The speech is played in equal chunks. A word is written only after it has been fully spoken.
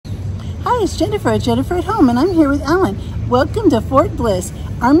Hi, it's Jennifer at Jennifer at Home, and I'm here with Alan. Welcome to Fort Bliss,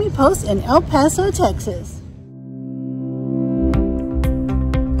 Army Post in El Paso, Texas.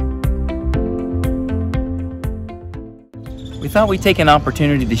 We thought we'd take an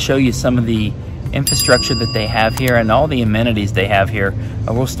opportunity to show you some of the infrastructure that they have here and all the amenities they have here.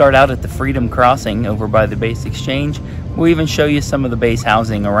 We'll start out at the Freedom Crossing over by the base exchange. We'll even show you some of the base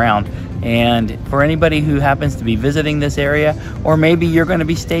housing around. And for anybody who happens to be visiting this area, or maybe you're going to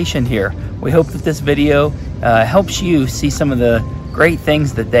be stationed here, we hope that this video helps you see some of the great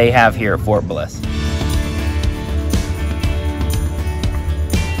things that they have here at Fort Bliss.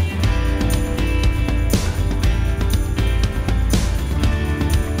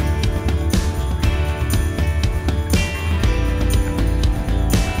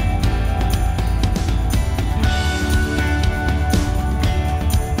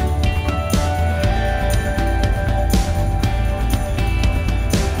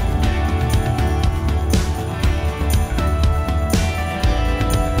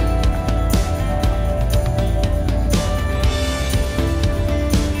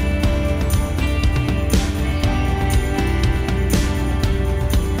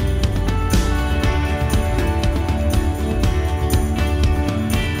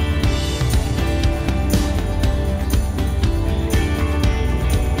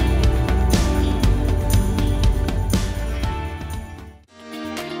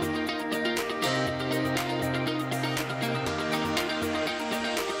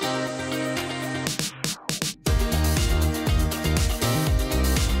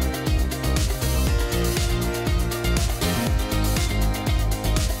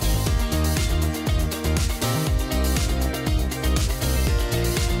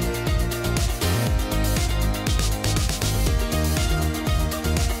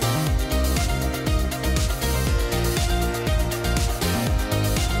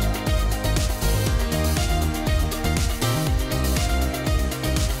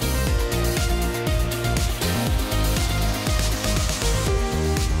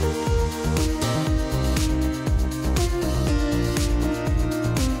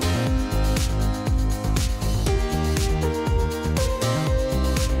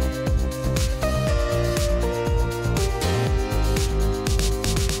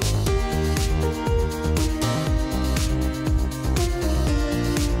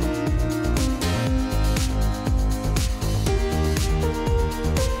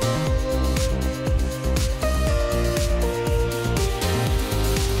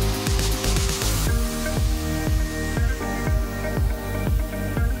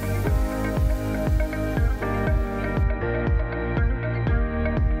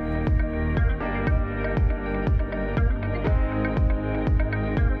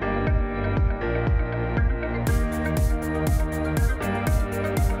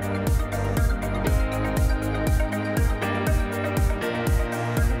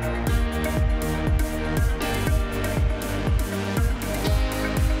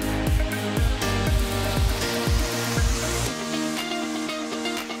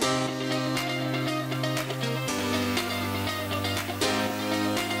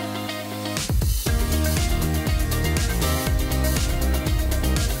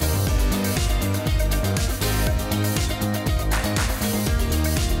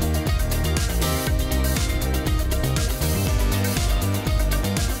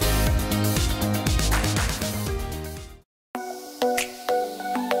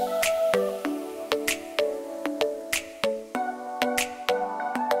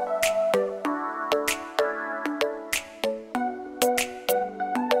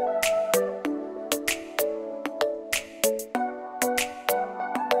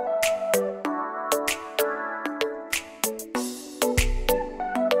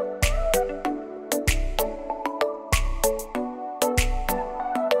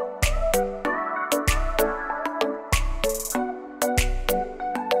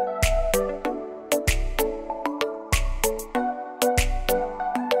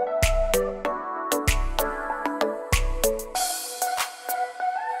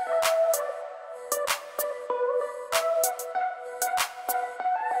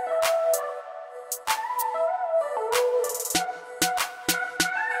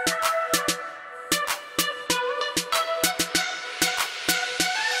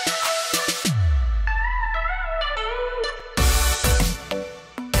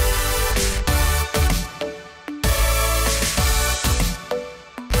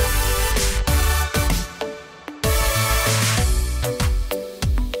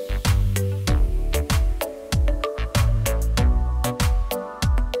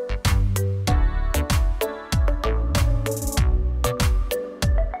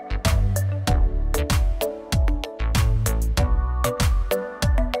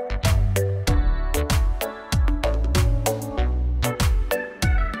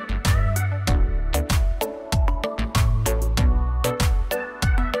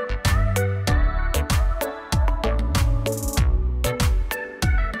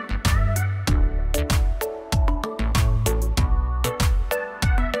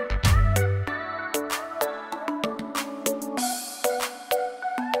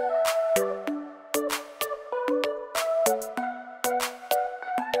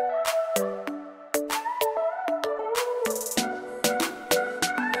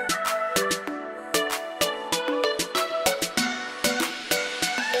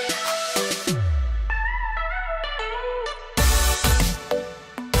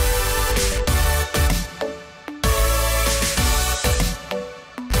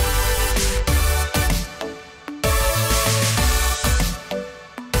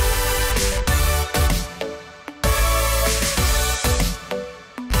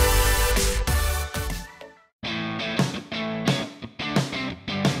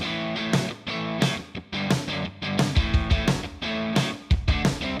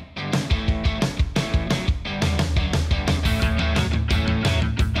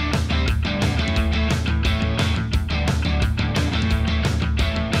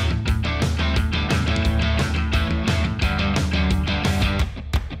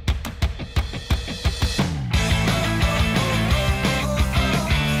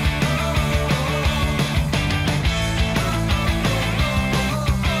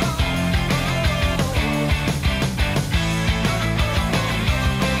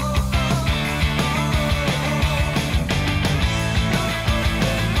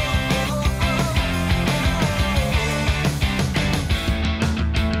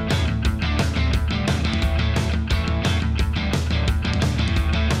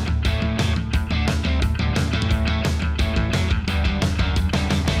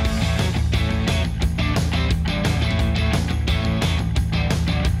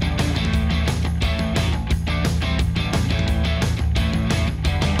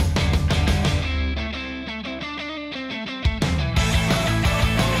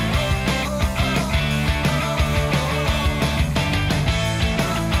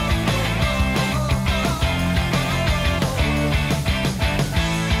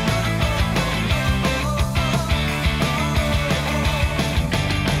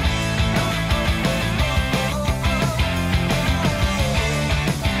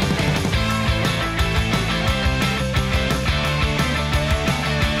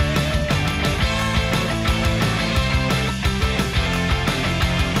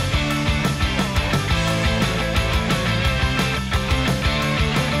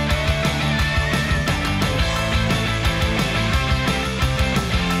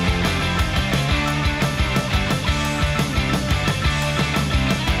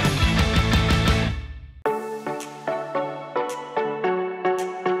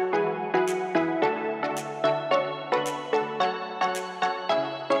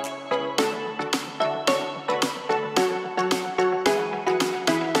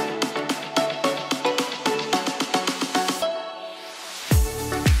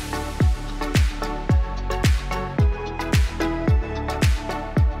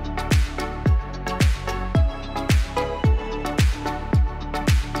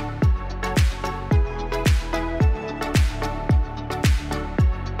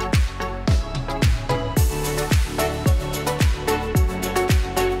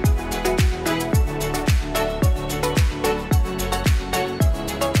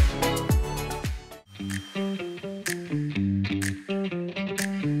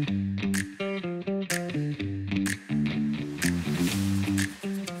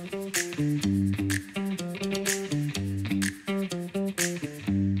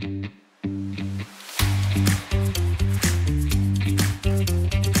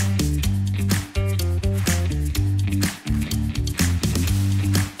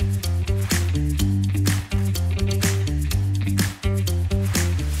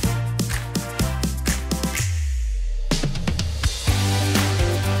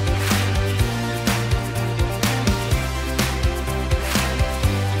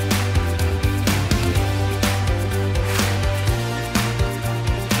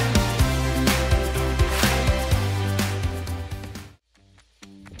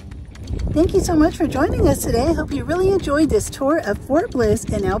 Thank you so much for joining us today. I hope you really enjoyed this tour of Fort Bliss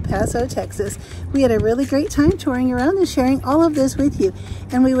in El Paso, Texas. We had a really great time touring around and sharing all of this with you.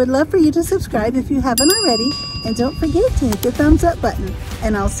 And we would love for you to subscribe if you haven't already. And don't forget to hit the thumbs up button.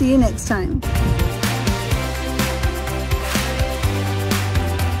 And I'll see you next time.